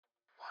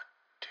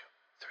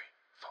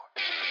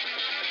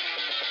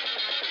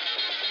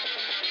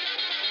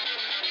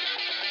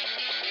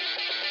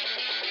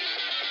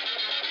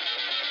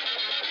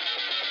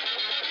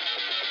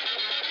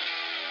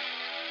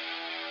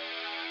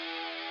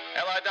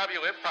LAW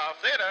Improv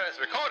Theater is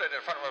recorded in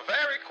front of a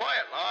very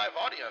quiet live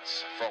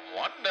audience from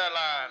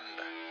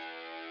Wonderland.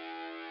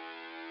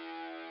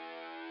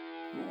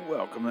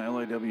 Welcome to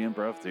LAW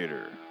Improv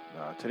Theater.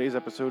 Today's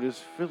episode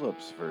is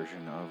Philip's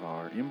version of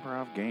our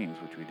improv games,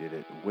 which we did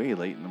at way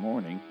late in the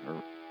morning, or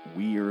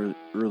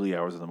early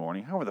hours of the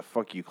morning, however the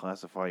fuck you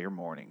classify your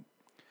morning.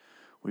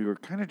 We were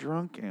kind of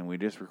drunk, and we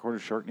just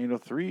recorded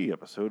Sharknado 3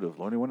 episode of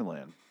Lonely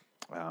Wonderland.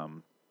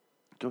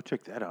 Go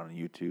check that out on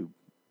YouTube,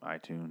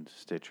 iTunes,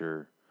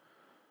 Stitcher,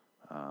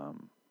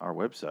 our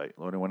website,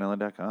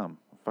 lonelywonderland.com.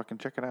 Fucking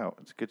check it out.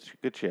 It's good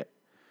shit.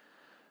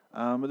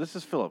 But this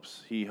is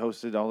Phillips. He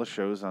hosted all the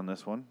shows on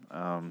this one.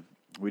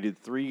 We did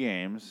 3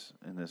 games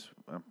in this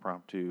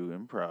impromptu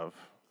improv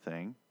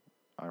thing,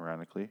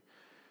 ironically.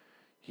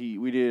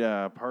 We did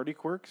party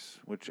quirks,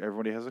 which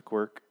everybody has a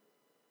quirk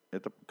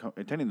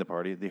attending the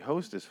party. The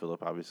host is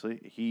Philip, obviously.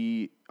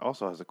 He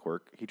also has a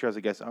quirk. He tries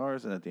to guess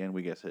ours, and at the end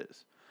we guess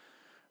his.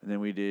 And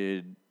then we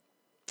did,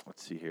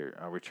 let's see here,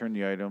 return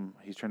the item.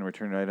 He's trying to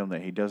return an item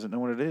that he doesn't know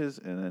what it is,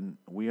 and then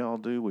we all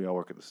do. We all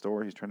work at the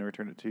store. He's trying to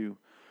return it too.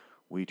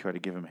 We try to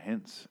give him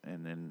hints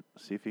and then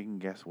see if he can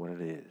guess what it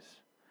is.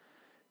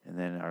 And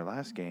then our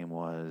last game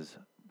was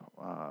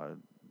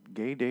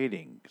gay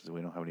dating, because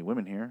we don't have any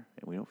women here,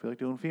 and we don't feel like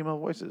doing female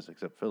voices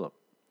except Philip.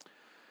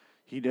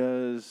 He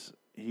has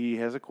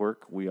a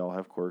quirk. We all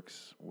have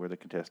quirks. We're the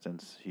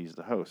contestants. He's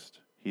the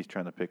host. He's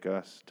trying to pick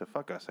us to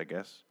fuck us, I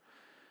guess.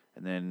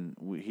 And then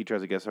he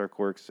tries to guess our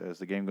quirks as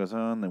the game goes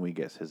on. Then we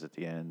guess his at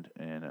the end.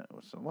 And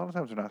so a lot of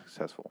times we're not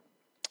successful.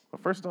 But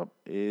first up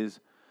is,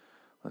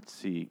 let's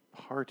see,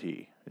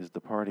 Party is the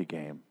party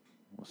game.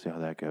 We'll see how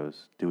that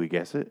goes. Do we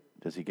guess it?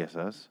 Does he guess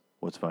us?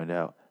 Let's find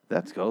out.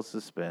 That's called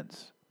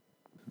suspense.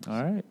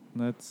 All right.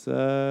 Let's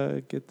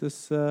get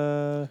this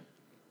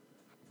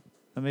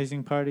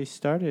amazing party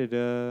started.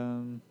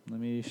 Let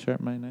me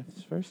sharpen my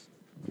knives first.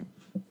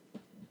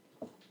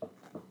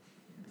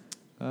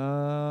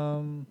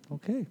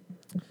 Okay.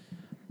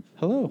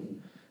 Hello.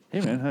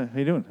 Hey, man. How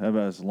you doing?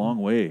 It's a long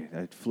way.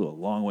 I flew a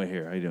long way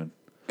here. How you doing?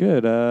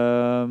 Good.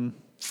 I'm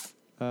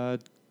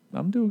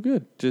doing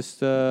good.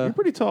 Just You're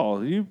pretty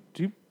tall. Do you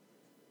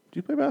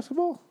play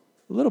basketball?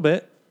 a little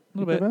bit.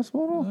 Play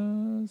basketball at all?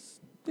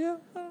 Yeah.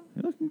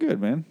 You're looking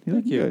good, man.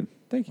 Thank you. Good.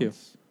 Thank you.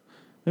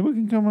 Maybe we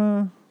can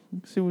come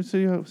see what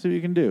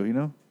you can do. You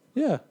know,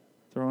 Yeah.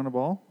 throw on a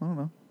ball. I don't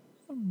know.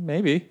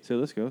 Maybe. See how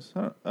this goes.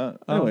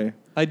 Anyway,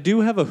 I do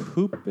have a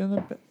hoop in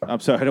the. I'm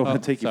sorry. I don't want Oh,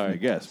 to take you from sorry. your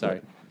guess.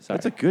 Sorry. But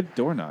That's a good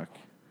door knock.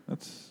 I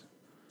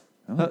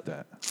like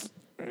that.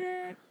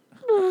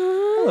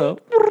 Hello.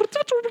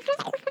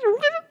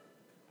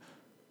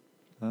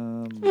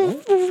 What?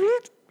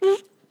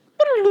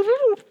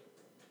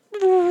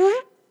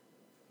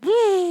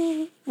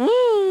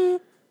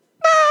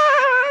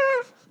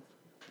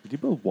 Did you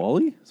build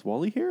Wally? Is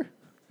Wally here?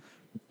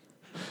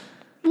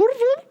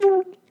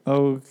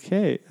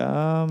 Okay.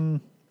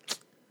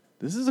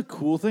 This is a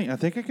cool thing. I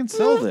think I can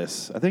sell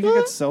this. I think I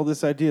could sell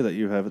this idea that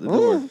you have at the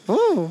door.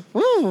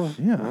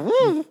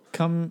 Yeah.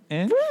 Come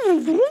in.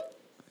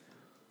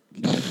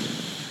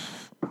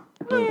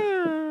 All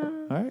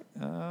right.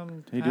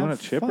 Hey, do you want a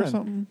chip or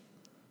something?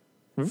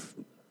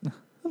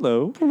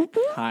 Hello.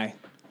 Hi.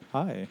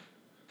 Hi.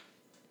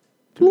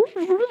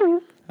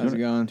 How's it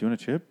going? Do you want a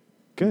chip?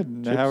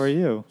 Good. Chips? How are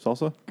you?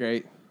 Salsa?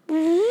 Great.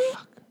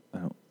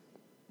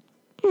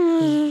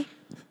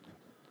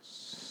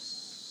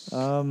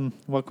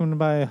 Welcome to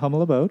my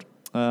humble abode.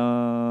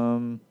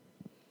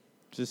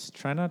 Just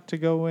try not to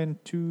go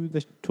into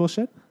the tool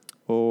shed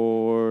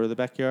or the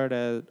backyard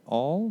at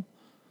all.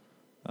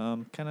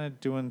 Kind of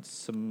doing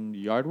some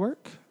yard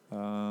work.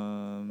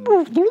 Trying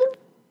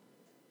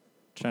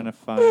to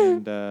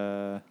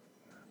find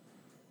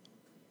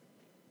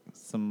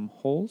some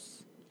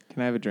holes.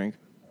 Can I have a drink?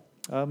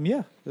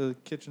 Yeah, the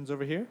kitchen's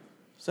over here.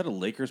 Is that a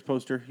Lakers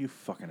poster? You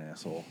fucking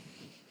asshole.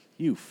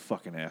 You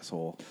fucking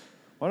asshole.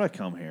 Why'd I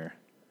come here?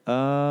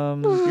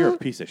 You're a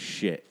piece of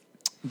shit.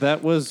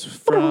 That was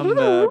from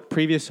the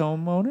previous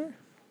homeowner.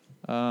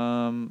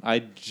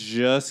 I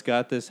just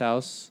got this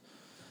house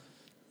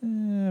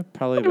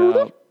probably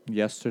about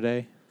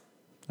yesterday.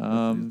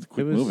 It's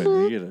quick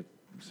moving. You get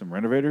some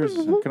renovators?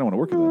 I kind of want to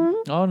work with them.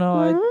 Oh, no,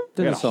 I did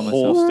They this got all a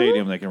whole myself.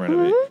 stadium they can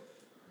renovate.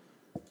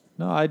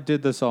 No, I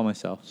did this all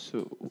myself.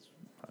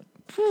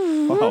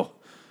 Wow.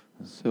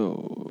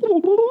 So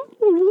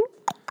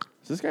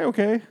Is this guy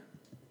okay?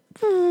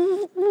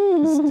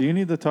 Do you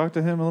need to talk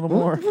to him a little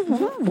more?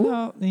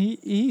 No,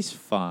 he's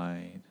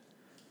fine.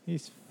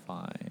 He's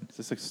fine. Is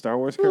this a Star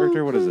Wars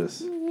character? What is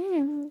this?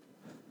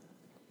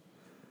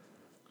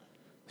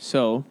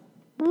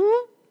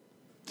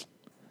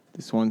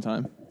 this one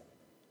time,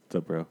 What's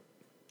up, bro?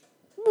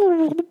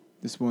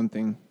 this one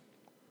thing,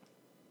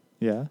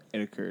 Yeah. it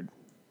occurred.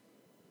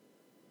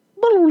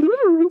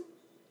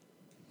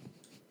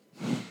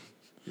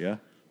 Yeah?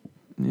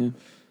 Yeah.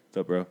 What's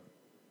up, bro?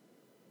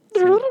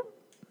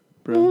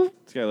 Bro,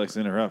 This guy likes to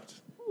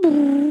interrupt.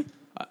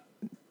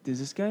 does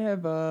this guy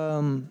have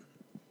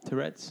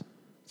Tourette's?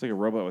 It's like a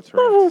robot with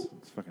Tourette's.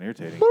 It's fucking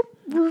irritating.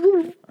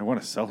 I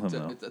want to sell him,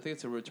 though. I think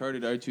it's a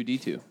retarded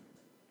R2D2.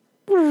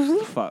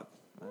 Fuck.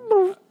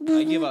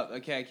 I give up.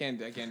 Okay, I can't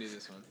do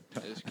this one. I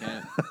just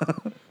can't.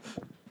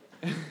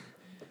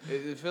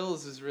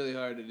 Phil's is really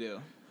hard to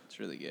do. It's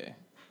really gay.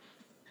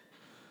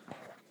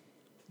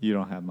 You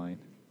don't have mine.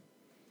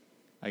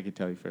 I can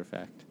tell you for a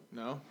fact.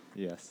 No?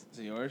 Yes. Is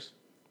it yours?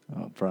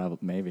 Oh, probably.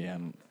 Maybe.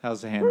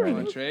 How's the Want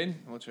handwriting? to trade?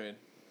 We'll trade.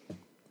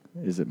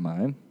 Is it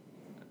mine?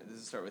 Does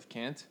it start with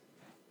can't?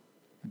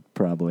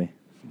 Probably.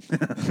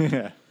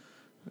 Yeah.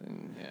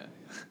 Yeah.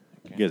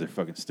 You guys are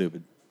fucking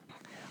stupid.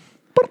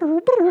 I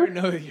already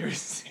know what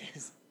yours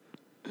is.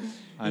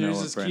 I know Yours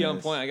what is Brennan key on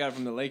is. point. I got it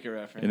from the Laker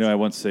reference. You know, I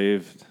once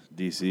saved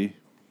DC.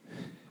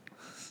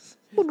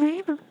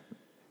 Did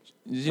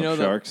you know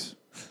that? Sharks.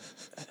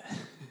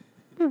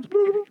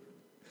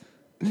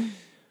 I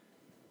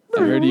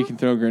heard you can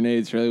throw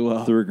grenades really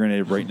well. Threw a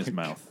grenade right in his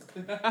mouth.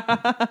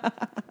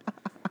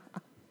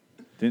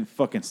 Didn't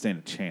fucking stand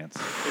a chance.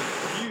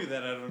 It's you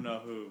that I don't know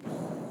who.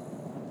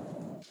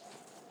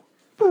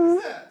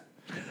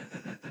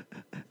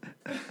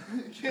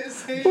 Can't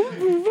say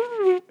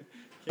anything.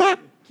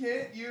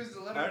 Can't use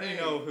the letter I already A.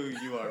 know who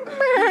you are.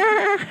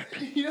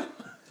 You know,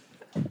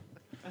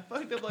 I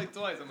fucked up like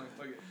twice. I'm like,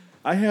 fuck it.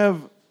 I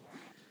have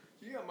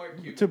You got Mark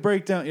Cuban. to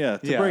break down. Yeah,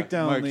 to Yeah, break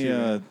down Mark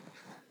Cuban.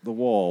 the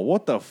wall.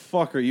 What the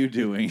fuck are you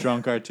doing?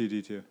 Drunk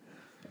R2D2.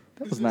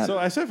 That was not. So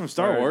I said from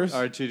Star Wars.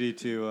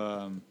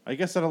 R2D2. I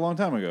guessed that a long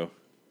time ago.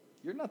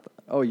 You're not.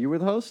 Oh, you were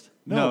the host?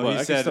 No, but he I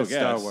can said still it's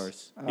Star guess.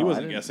 Wars. He Oh, I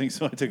wasn't didn't- guessing,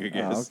 so I took a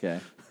guess. Oh, okay.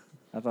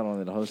 I thought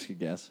only the host could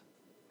guess.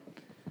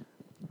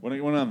 When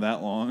it went on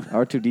that long,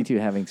 R2D2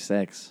 having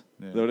sex.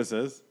 Yeah. is that what it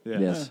says? Yeah.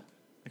 Yes.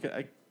 I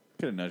could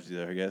have nudged you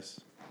there, I guess.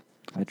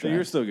 I So tried.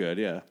 you're still good,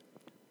 yeah.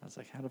 I was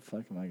like, how the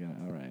fuck am I going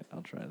to? All right,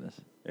 I'll try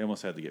this. I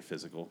almost had to get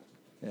physical.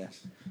 Yeah.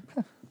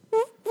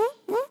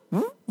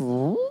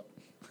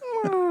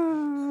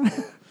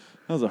 That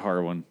was a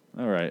hard one.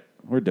 All right,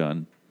 we're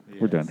done.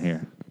 We're done Yes.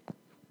 here.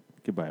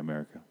 Goodbye,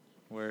 America.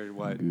 Where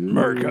what?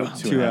 America.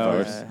 2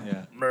 hours. hours.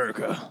 Yeah.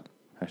 America.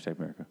 Hashtag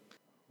America.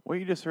 What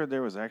you just heard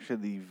there was actually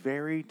the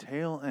very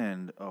tail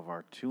end of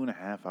our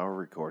 2.5-hour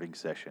recording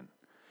session.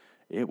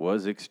 It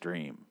was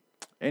extreme.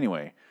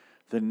 Anyway,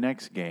 the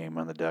next game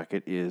on the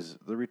docket is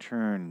the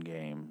return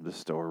game, the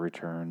store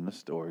return, the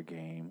store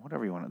game,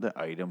 whatever you want, the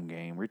item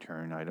game,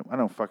 return item. I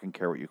don't fucking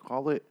care what you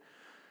call it.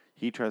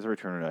 He tries to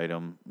return an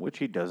item, which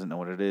he doesn't know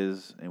what it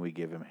is, and we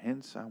give him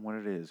hints on what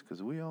it is,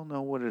 because we all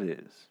know what it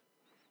is.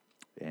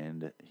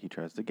 And he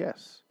tries to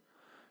guess.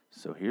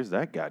 So here's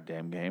that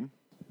goddamn game.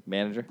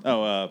 Manager?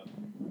 Oh,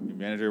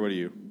 manager, what are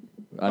you?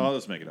 I'm- I'll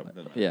just make it up.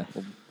 Doesn't matter. Yeah,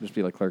 we'll just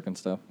be like clerk and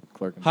stuff.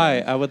 Clerk and Hi,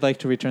 stuff. I would like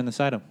to return this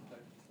item.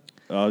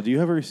 Do you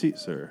have a receipt,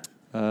 sir?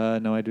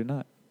 No, I do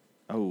not.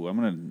 Oh, I'm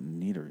gonna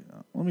need a.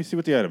 Let me see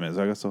what the item is.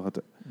 I guess I'll have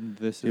to.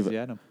 This Yeah, is but-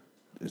 the item.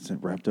 It's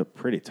wrapped up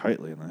pretty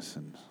tightly in this,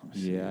 and let's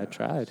see, Yeah, I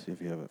tried. See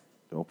if you have it.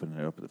 Open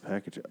it up at the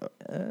package.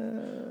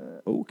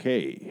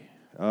 Okay.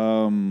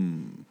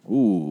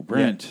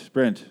 Brent.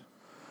 Brent,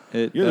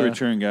 It, you're the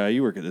return guy.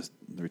 You work at the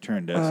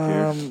return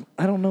desk here.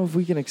 I don't know if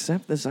we can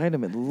accept this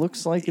item. It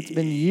looks like it's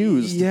been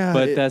used. Yeah,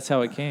 but it, that's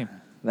how it came.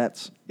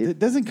 That's it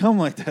doesn't come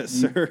like that,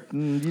 sir.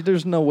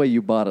 There's no way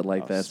you bought it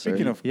like that,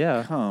 Speaking sir. of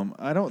Yeah. come,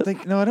 I don't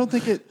think. No, I don't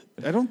think it.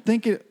 I don't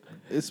think it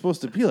is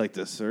supposed to be like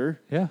this, sir.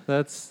 Yeah,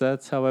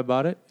 that's how I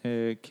bought it.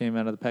 It came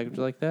out of the package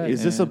like that.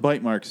 Is this a and-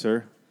 bite mark,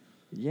 sir?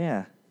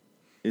 Yeah.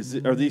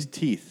 Are these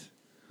teeth?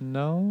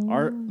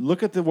 No.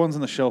 Look at the ones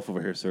on the shelf over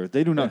here, sir.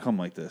 They do not come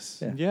like this.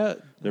 Yeah. Yeah.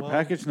 They're well,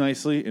 packaged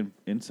nicely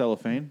in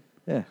cellophane.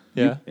 Yeah.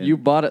 Yeah. You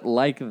bought it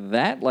like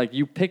that? Like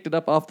you picked it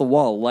up off the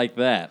wall like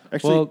that?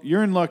 Actually, Well-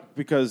 you're in luck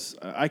because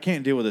I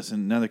can't deal with this,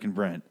 and neither can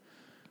Brent.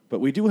 But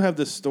we do have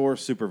this store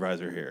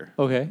supervisor here.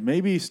 Okay.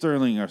 Maybe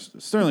Sterling.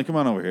 Sterling, come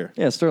on over here.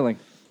 Yeah, Sterling.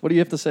 What do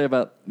you have to say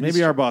about?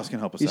 Maybe our boss can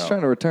help us He's out.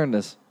 trying to return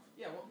this.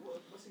 Yeah,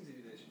 what seems to be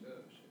the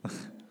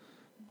issue?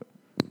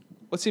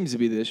 What seems to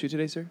be the issue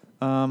today, sir?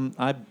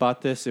 I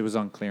bought this. It was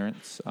on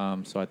clearance,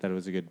 so I thought it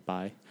was a good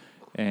buy.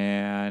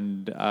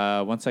 And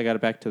once I got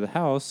it back to the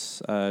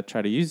house,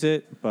 tried to use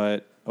it,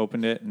 but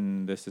opened it,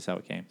 and this is how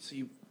it came. So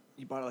you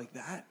bought it like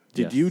that?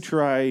 Did Yes. you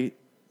try to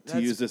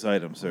That's- use this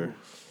item, sir?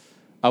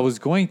 I was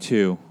going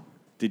to.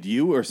 Did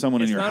you or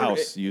someone in It's your not a-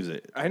 house use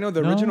it? I know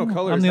the No, original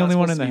color I'm is the not only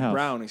one supposed in to the be house.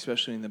 brown,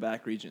 especially in the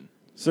back region.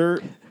 Sir,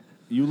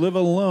 you live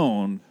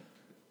alone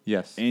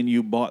Yes. and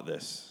you bought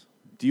this.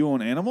 Do you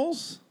own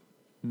animals?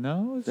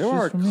 No, it's There just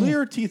are for me.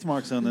 clear teeth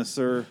marks on this,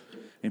 sir.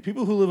 And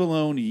people who live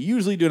alone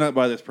usually do not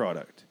buy this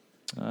product.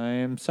 I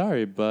am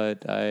sorry,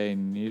 but I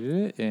needed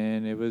it,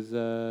 and it was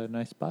a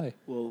nice buy.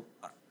 Well,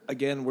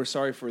 again, we're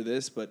sorry for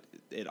this, but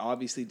it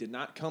obviously did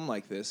not come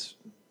like this.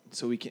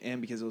 So we can,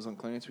 and because it was on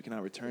clearance, we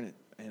cannot return it.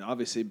 And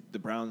obviously, the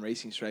brown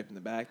racing stripe in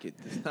the back, it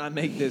does not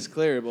make this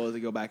clearable to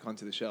go back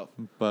onto the shelf.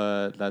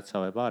 But that's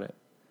how I bought it.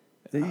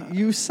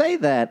 You say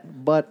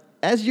that, but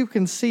as you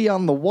can see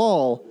on the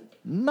wall,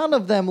 none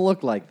of them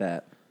look like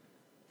that.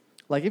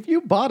 Like if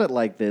you bought it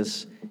like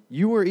this,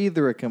 you were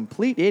either a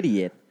complete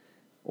idiot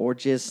or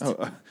just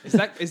Is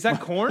that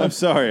corn? I'm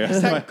sorry.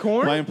 Is that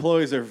corn? My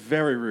employees are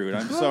very rude.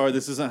 I'm sorry.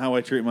 This isn't how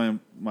I treat my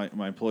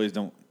employees.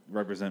 Don't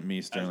represent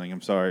me, Sterling.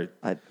 I'm sorry.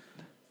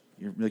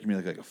 You're making me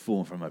look like a fool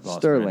in front of my boss.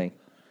 Sterling.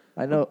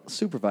 I know,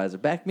 supervisor.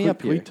 Back me Man. up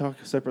Can we here. talk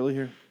separately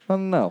here? Oh,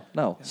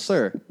 no,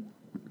 sir.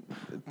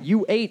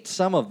 You ate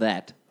some of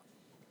that.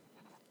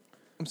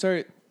 I'm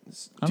sorry.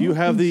 Do you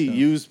have the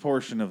used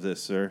portion of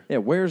this, sir? Yeah,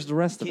 where's the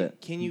rest of it?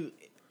 Can you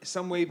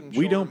some way?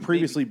 We don't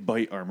previously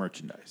bite our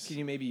merchandise. Can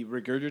you maybe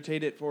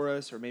regurgitate it for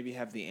us, or maybe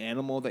have the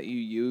animal that you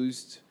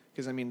used?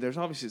 Because I mean, there's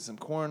obviously some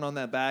corn on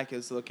that back.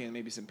 It's looking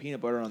maybe some peanut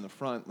butter on the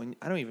front.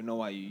 I don't even know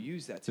why you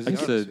use that. To Is be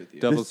this honest a with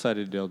you.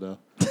 double-sided dildo?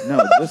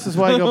 No, this is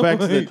why I go back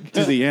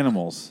to the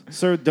animals.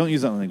 Sir, don't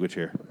use that language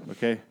here,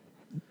 okay?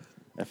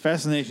 At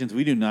Fascinations,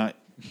 we do not...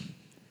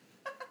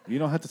 You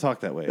don't have to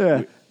talk that way.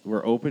 Yeah.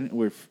 We're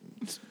open.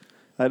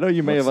 I know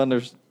you may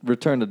have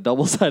returned a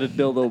double-sided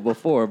dildo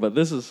before, but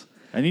this is...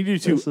 I need you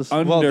to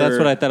Well, that's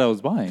what I thought I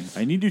was buying.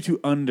 I need you to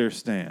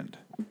understand.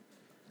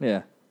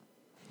 Yeah.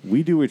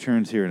 We do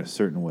returns here in a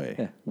certain way.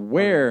 Yeah.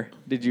 Where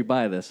did you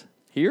buy this?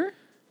 Here?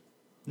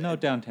 No,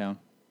 downtown.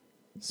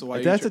 So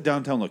why? That's a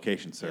downtown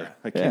location, sir. Yeah.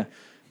 I can't.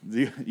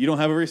 You don't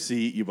have a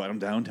receipt. You bought them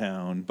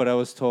downtown. But I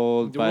was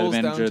told The by the rules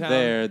manager downtown.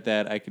 there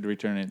that I could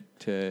return it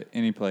to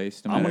any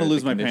place. No I'm going to to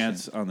lose my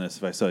pants on this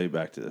if I sell you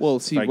back to this. Well,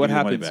 If see I what give you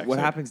the money happens. back, What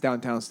sir. happens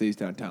downtown stays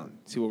downtown.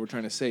 See, what we're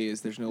trying to say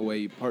is there's no way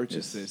you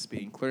purchase this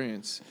being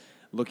clearance,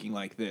 looking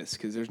like this,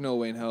 because there's no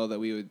way in hell that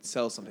we would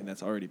sell something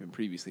that's already been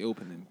previously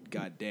opened. And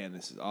goddamn,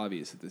 this is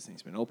obvious that this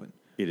thing's been opened.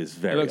 It is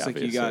very It looks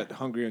obvious, like you got sir.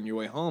 hungry on your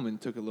way home and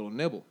took a little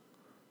nibble.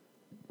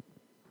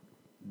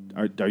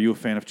 Are you a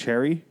fan of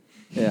cherry?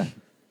 Yeah.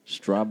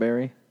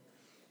 Strawberry.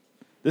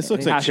 This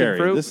looks Any like passion cherry.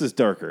 fruit? This is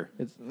darker.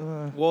 It's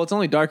Well, it's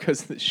only dark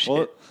because of the shit.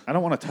 Well, I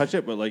don't want to touch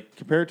it, but like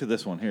compare it to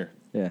this one here.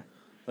 yeah.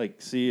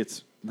 Like, see,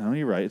 it's no,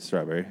 you're right. It's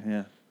strawberry.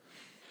 Yeah.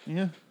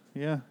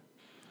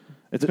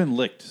 It's been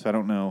licked, so I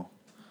don't know.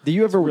 Do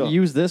you ever real.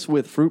 use this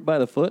with fruit by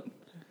the foot,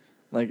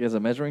 like as a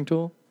measuring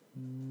tool?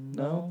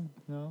 No.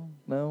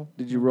 No.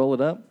 Did you roll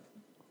it up?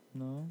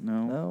 No.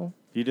 No.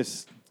 You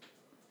just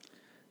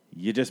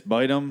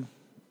bite them.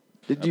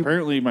 Did you?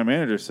 Apparently, my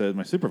manager said,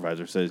 my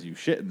supervisor says, you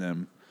shit in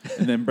them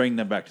and then bring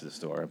them back to the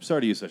store. I'm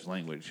sorry to use such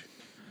language,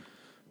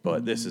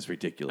 but this is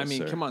ridiculous. I mean,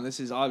 sir. come on. This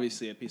is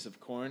obviously a piece of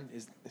corn.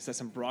 Is that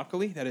some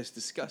broccoli? That is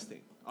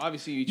disgusting.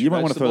 Obviously, you eat You your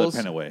might want to throw that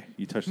vegetables. pen away.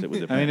 You touched it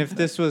with a pen. I mean, if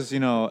this was,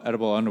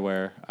 edible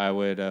underwear, I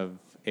would have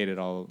ate it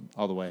all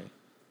the way.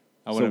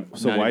 I would have.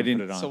 So not why even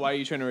didn't- put it on. So why are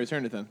you trying to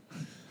return it then?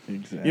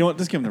 You know what?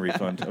 Just give him the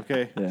refund,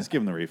 okay? Yeah. Just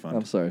give him the refund.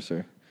 I'm sorry,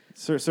 sir.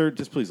 Sir,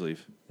 just please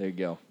leave. There you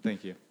go.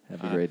 Thank you.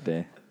 Have a great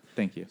day.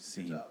 Thank you.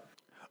 Scene.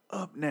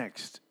 Up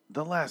next,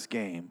 the last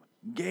game,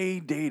 gay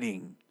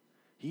dating.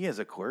 He has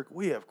a quirk,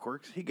 we have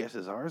quirks. He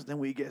guesses ours, then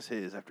we guess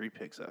his after he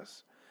picks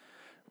us.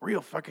 Real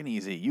fucking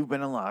easy. You've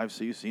been alive,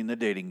 so you've seen the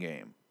dating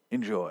game.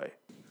 Enjoy.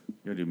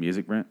 You want to do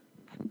music, Brent?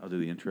 I'll do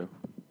the intro.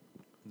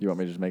 You want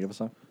me to just make up a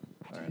song?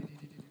 All right.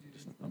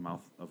 Just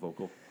a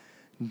vocal.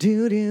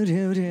 Do do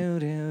do do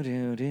do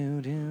do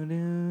do do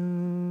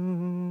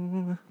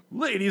do.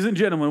 Ladies and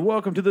gentlemen,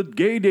 welcome to the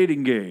gay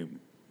dating game.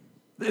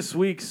 This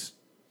week's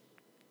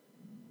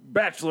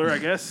bachelor, I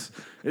guess,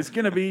 is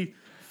going to be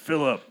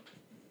Philip.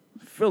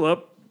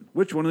 Philip,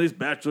 which one of these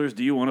bachelors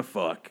do you want to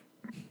fuck?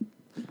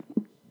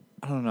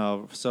 I don't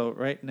know. So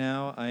right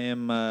now I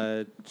am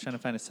trying to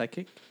find a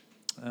sidekick.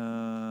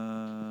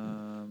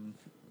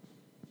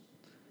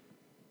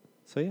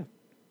 So yeah.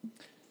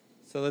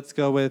 So let's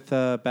go with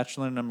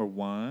bachelor number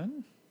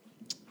 1.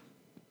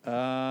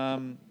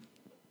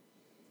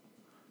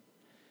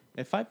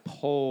 If I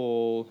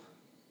pull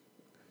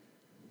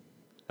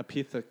a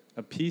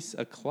piece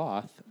of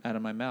cloth out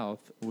of my mouth,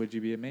 would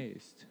you be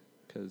amazed?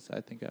 Because I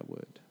think I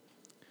would.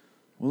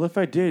 Well, if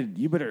I did,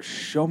 you better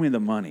show me the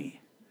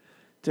money.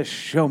 Just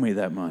show me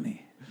that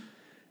money.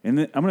 And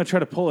then I'm going to try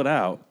to pull it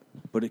out,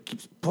 but it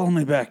keeps pulling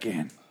me back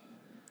in.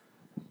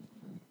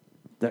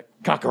 That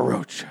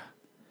cockroach.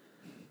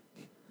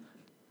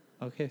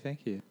 Okay,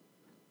 thank you.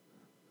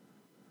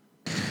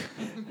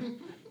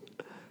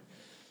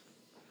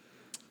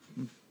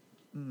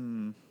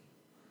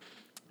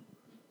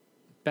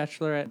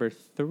 Bachelorette number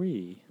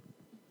 3.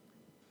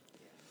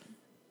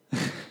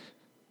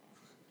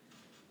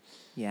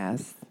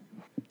 Yes.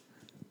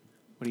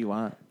 What do you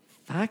want?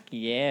 Fuck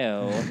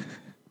you.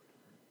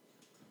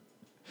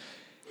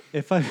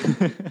 If I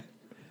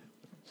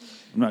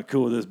I'm not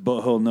cool with this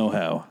butthole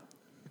know-how.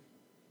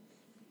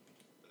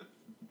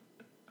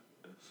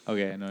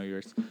 Okay, I know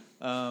yours.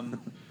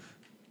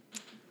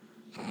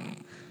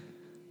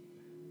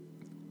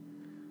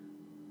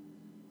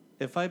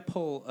 If I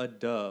pull a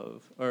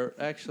dove, or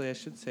actually I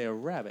should say a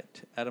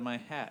rabbit, out of my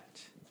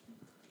hat,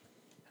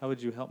 how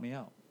would you help me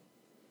out?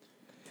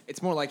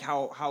 It's more like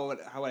how would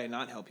I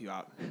not help you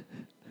out?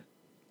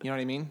 You know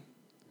what I mean?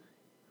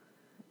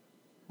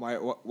 Why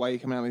are you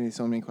coming out with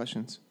so many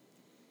questions?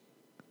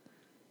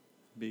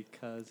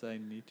 Because I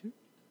need to.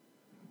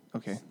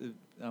 Okay.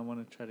 I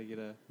want to try to get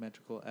a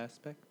magical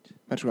aspect.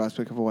 Magical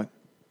aspect of what?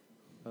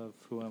 of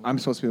who I'm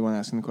supposed to be the one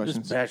asking the This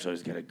questions.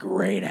 bachelor's got a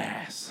great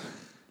ass.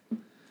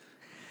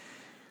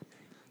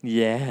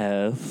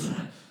 Yes.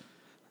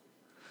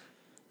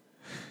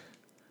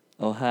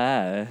 Oh,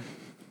 hi.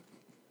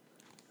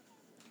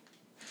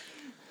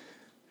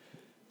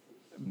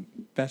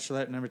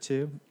 Bachelorette number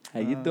 2. How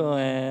you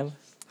doing?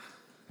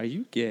 Are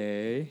you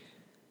gay?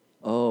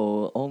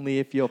 Oh, only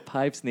if your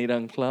pipes need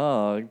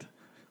unclogged.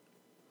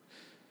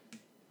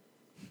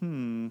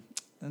 No,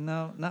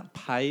 not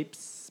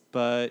pipes,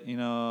 but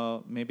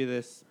maybe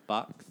this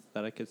box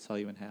that I could sell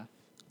you in half.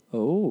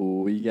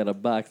 Oh, you got a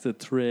box of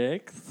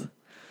tricks?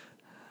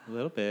 A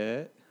little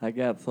bit. I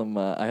got some,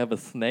 I have a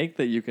snake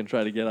that you can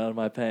try to get out of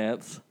my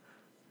pants.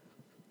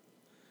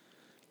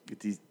 Get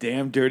these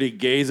damn dirty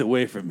gays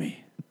away from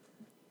me.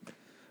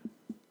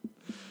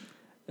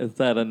 Is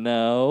that a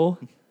no?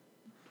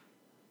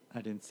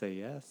 I didn't say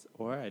yes,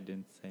 or I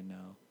didn't say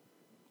no.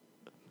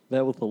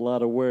 That was a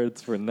lot of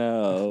words for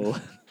no.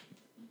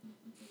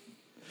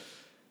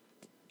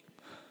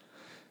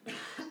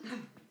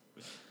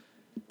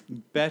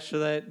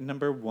 Bachelorette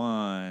number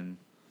 1.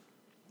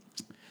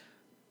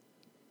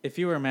 If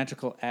you were a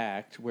magical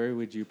act, where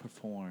would you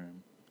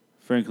perform?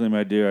 Frankly,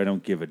 my dear, I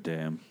don't give a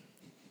damn.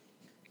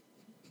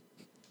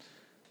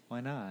 Why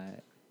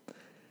not?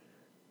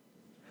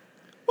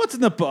 What's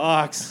in the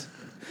box?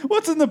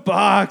 What's in the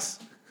box?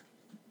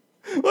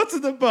 What's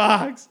in the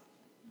box?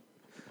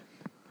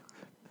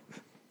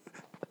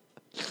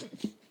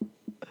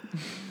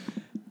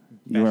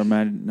 You are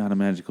not a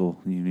magical,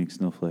 unique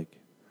snowflake.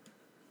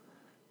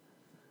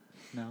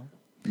 No?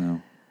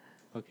 No.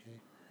 Okay.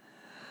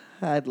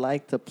 I'd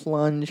like to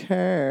plunge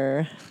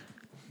her.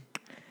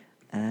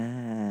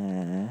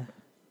 Ah.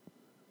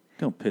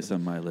 Don't piss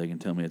on my leg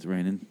and tell me it's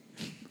raining.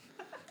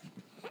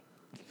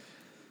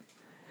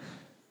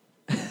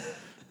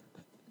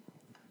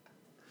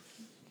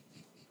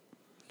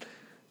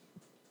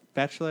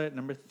 Bachelorette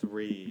number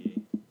 3.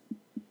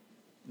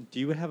 Do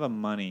you have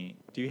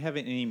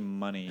any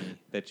money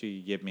that you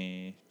could give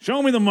me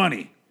Show me the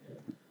money.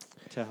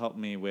 to help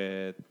me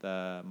with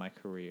my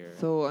career?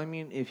 So, I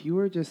mean, if you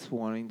were just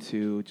wanting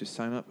to just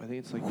sign up, I think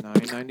it's like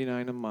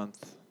 $9.99 a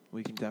month.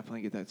 We can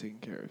definitely get that taken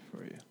care of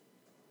for you.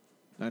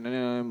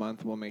 $9.99 a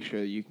month. We'll make sure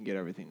that you can get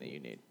everything that you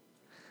need.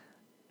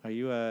 Are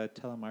you a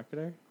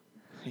telemarketer?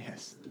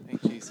 Yes.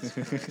 Thank Jesus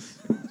Christ.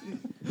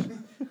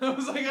 I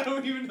was like, I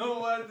don't even know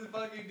what to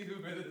fucking do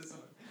for this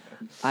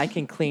one. I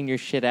can clean your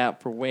shit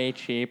out for way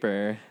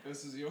cheaper.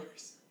 This is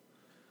yours?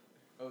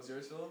 Oh, it's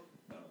yours, Philip?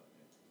 No.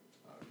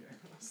 Oh, okay.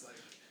 I was like,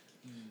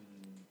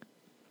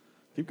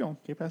 Keep going.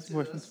 Keep asking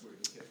questions.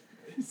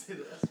 say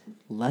the last word.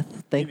 Less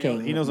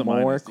thinking, he knows what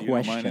mine more is. Do you know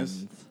what mine is?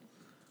 questions.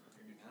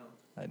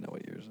 I know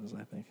what yours is,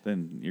 I think.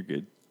 Then you're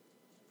good.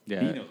 Yeah.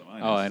 He knows what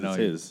mine Oh, is. I know. It's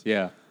his.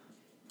 Yeah.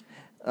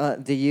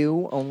 Do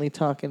you only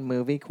talk in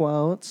movie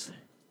quotes?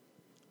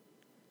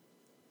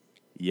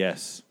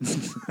 Yes.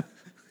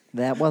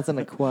 That wasn't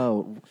a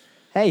quote.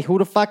 Hey, who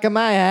the fuck am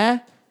I, huh?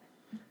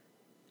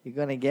 You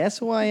gonna guess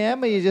who I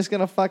am, or you just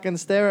gonna fucking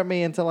stare at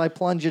me until I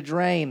plunge a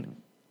drain?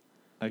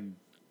 A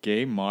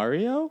gay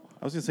Mario?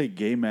 I was going to say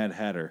gay Mad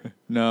Hatter.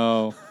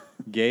 No.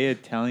 Gay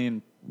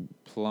Italian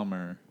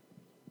plumber.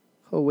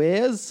 Who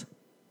is?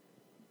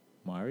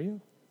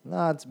 Mario?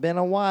 No, it's been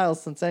a while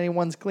since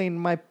anyone's cleaned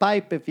my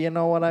pipe, if you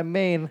know what I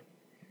mean.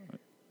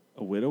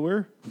 A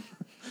widower?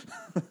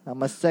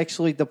 I'm a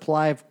sexually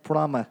deprived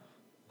plumber.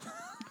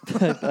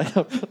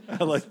 I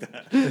like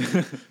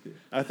that.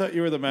 I thought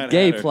you were the Mad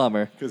Gay Hatter.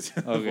 plumber. Because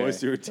the Okay.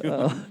 voice you were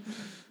doing.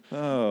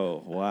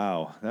 Oh,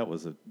 wow. That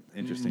was an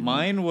interesting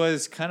Mine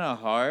was kind of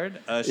hard.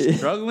 A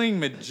struggling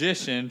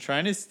magician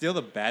trying to steal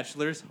the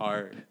bachelor's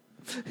heart.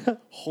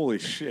 Holy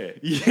shit.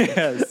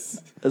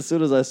 Yes. As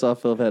soon as I saw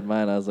Philip had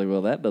mine, I was like,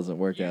 well, that doesn't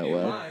work out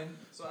well. Mine,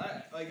 so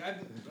I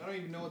don't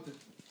even know what the...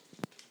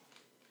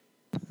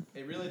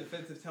 A really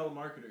defensive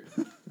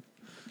telemarketer.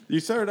 You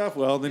started off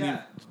well, then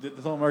Yeah. you did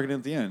the telemarketing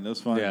at the end. That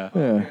was fine. Yeah.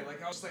 Yeah. Okay,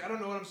 like I was like, I don't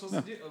know what I'm supposed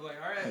to do. I'm like,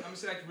 all right, I'm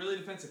just gonna act really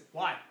defensive.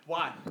 Why?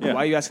 Yeah. Why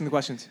are you asking the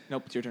questions?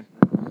 Nope, it's your turn.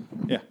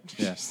 Yeah.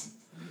 Yeah.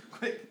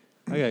 Quick.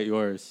 I got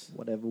yours.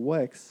 Whatever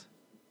works.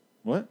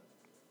 What?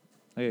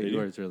 I got Did you?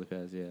 yours really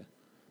fast, yeah.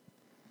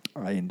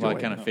 I enjoy Well, I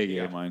kind of You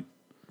figured. got mine.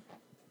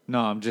 No,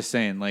 I'm just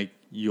saying, like,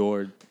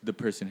 you're the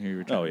person who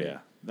you're trying Oh, to yeah.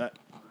 That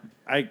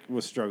I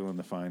was struggling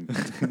to find.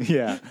 be.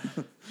 Yeah.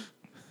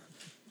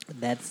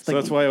 That's So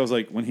that's why I was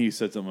like, when he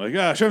said something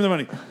like, show him the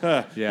money.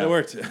 Yeah. That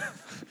worked.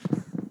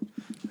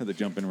 Had to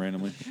jump in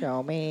randomly.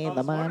 Show me I the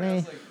was wondering, I money.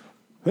 was like,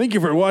 Thank you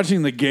for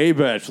watching The Gay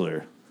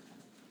Bachelor.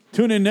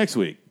 Tune in next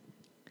week.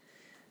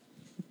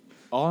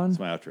 on That's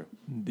my outro.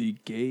 The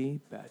Gay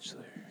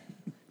Bachelor.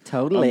 On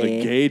Totally.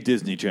 the Gay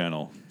Disney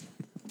Channel.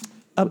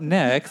 Up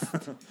next,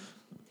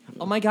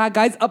 Oh my God,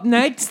 guys! Up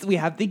next, we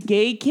have the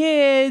Gay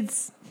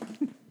Kids.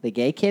 The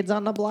gay kids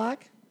on the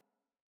block?